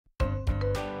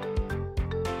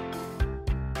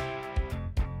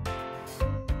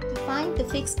Find the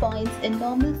fixed points in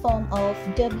normal form of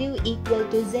w equal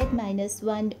to z minus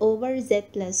 1 over z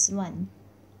plus 1.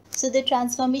 So the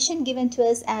transformation given to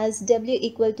us as w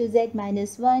equal to z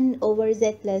minus 1 over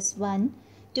z plus 1.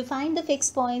 To find the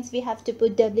fixed points, we have to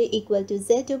put w equal to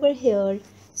z over here.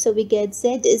 So we get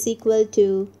z is equal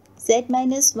to z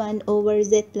minus 1 over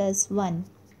z plus 1.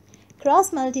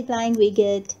 Cross multiplying, we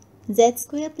get z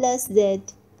square plus z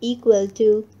equal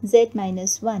to z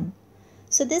minus 1.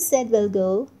 So this z will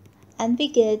go and we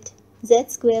get z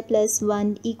square plus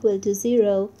 1 equal to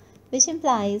 0, which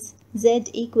implies z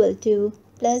equal to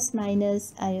plus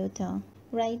minus iota,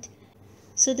 right?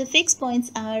 So the fixed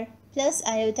points are plus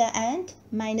iota and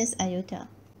minus iota.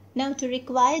 Now to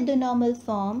require the normal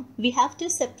form, we have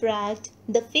to subtract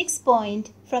the fixed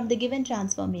point from the given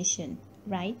transformation,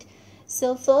 right?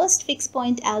 So first fixed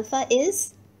point alpha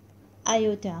is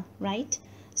iota, right?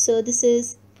 So this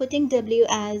is putting w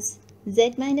as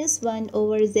z minus 1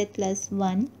 over z plus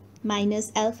 1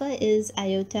 minus alpha is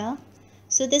iota.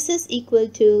 So this is equal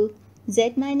to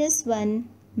z minus 1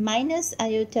 minus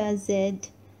iota z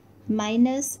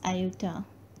minus iota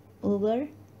over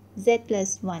z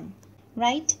plus 1,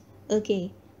 right?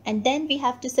 Okay, and then we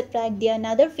have to subtract the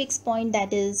another fixed point,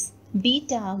 that is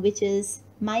beta, which is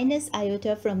minus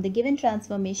iota from the given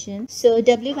transformation. So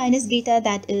w minus beta,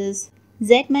 that is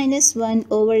z minus 1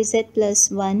 over z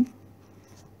plus 1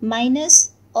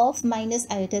 minus of minus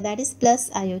iota, that is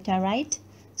plus iota, right?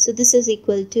 So this is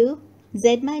equal to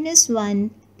z minus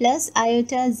 1 plus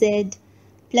iota z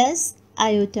plus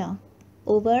iota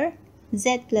over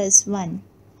z plus 1.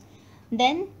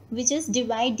 Then we just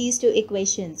divide these two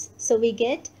equations. So we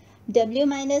get w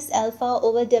minus alpha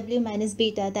over w minus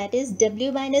beta, that is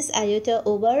w minus iota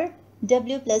over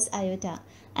w plus iota,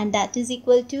 and that is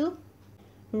equal to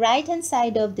right hand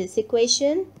side of this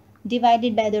equation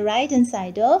divided by the right hand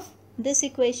side of this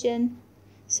equation.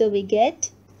 So we get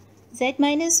z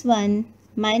minus 1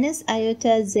 minus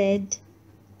iota z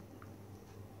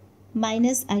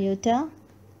minus iota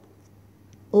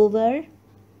over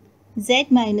z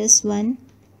minus 1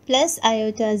 plus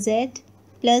iota z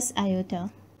plus iota.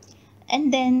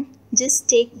 And then just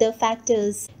take the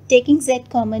factors. Taking z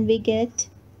common, we get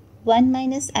 1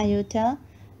 minus iota,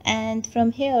 and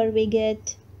from here we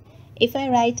get, if I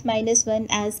write minus 1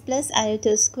 as plus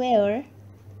iota square,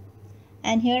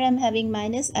 and here I'm having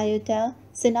minus iota,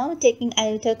 so now taking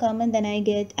iota common, then I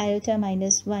get iota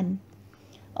minus 1.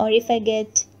 Or if I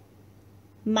get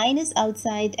minus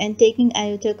outside and taking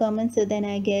iota common, so then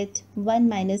I get 1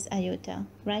 minus iota,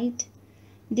 right?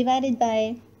 Divided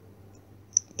by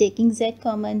taking z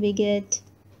common, we get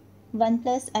 1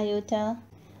 plus iota,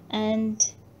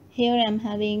 and here I'm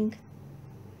having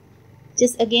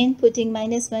just again putting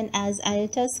minus 1 as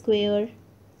iota square,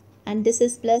 and this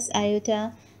is plus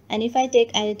iota, and if I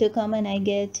take iota common, I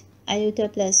get iota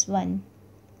plus 1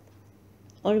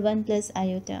 or 1 plus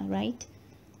iota, right?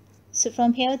 So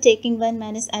from here taking 1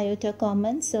 minus iota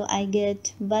common, so I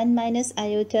get 1 minus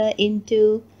iota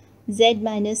into z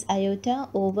minus iota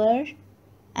over,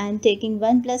 and taking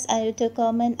 1 plus iota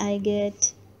common, I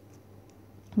get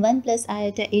 1 plus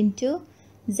iota into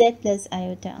z plus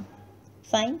iota.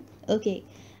 Fine? Okay.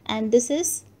 And this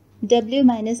is w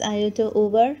minus iota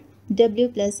over w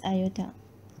plus iota.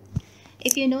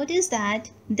 If you notice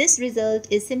that this result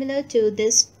is similar to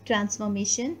this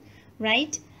transformation,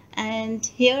 right? And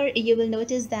here you will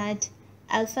notice that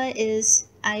alpha is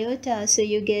iota, so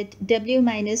you get w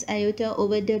minus iota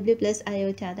over w plus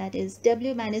iota, that is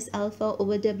w minus alpha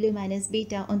over w minus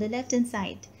beta on the left hand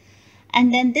side.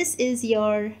 And then this is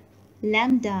your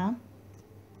lambda,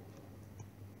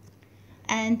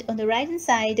 and on the right hand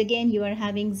side again you are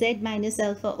having z minus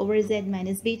alpha over z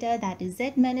minus beta, that is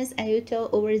z minus iota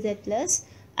over z plus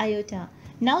iota.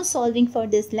 Now solving for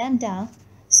this lambda,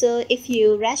 so if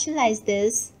you rationalize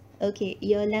this, okay,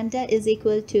 your lambda is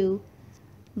equal to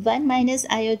 1 minus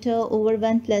iota over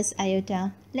 1 plus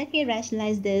iota. Let me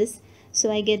rationalize this.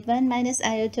 So I get 1 minus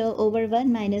iota over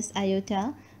 1 minus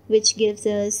iota, which gives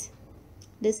us,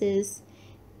 this is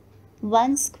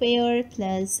 1 square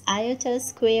plus iota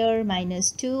square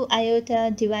minus 2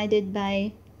 iota divided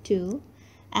by 2,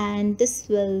 and this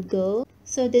will go.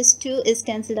 So this 2 is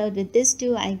cancelled out with this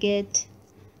 2. I get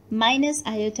minus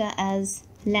iota as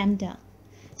lambda.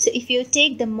 So if you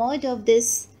take the mod of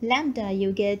this lambda,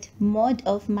 you get mod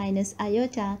of minus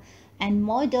iota, and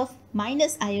mod of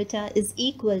minus iota is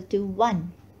equal to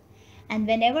 1. And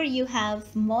whenever you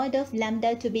have mod of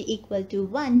lambda to be equal to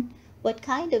 1, what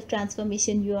kind of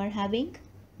transformation you are having?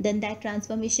 Then that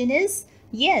transformation is,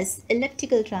 yes,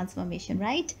 elliptical transformation,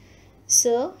 right?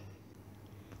 So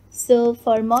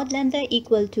for mod lambda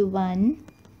equal to 1,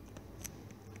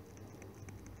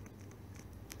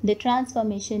 The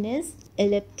transformation is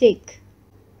elliptic.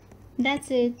 That's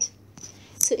it.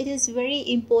 So it is very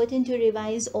important to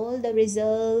revise all the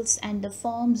results and the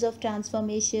forms of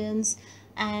transformations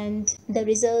and the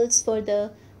results for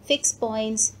the fixed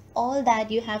points. All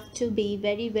that you have to be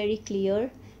very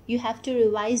clear. You have to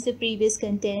revise the previous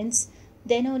contents.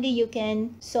 Then only you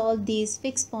can solve these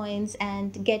fixed points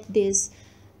and get this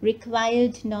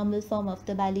required normal form of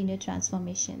the bilinear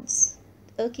transformations.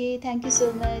 Okay, thank you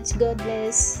so much. God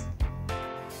bless.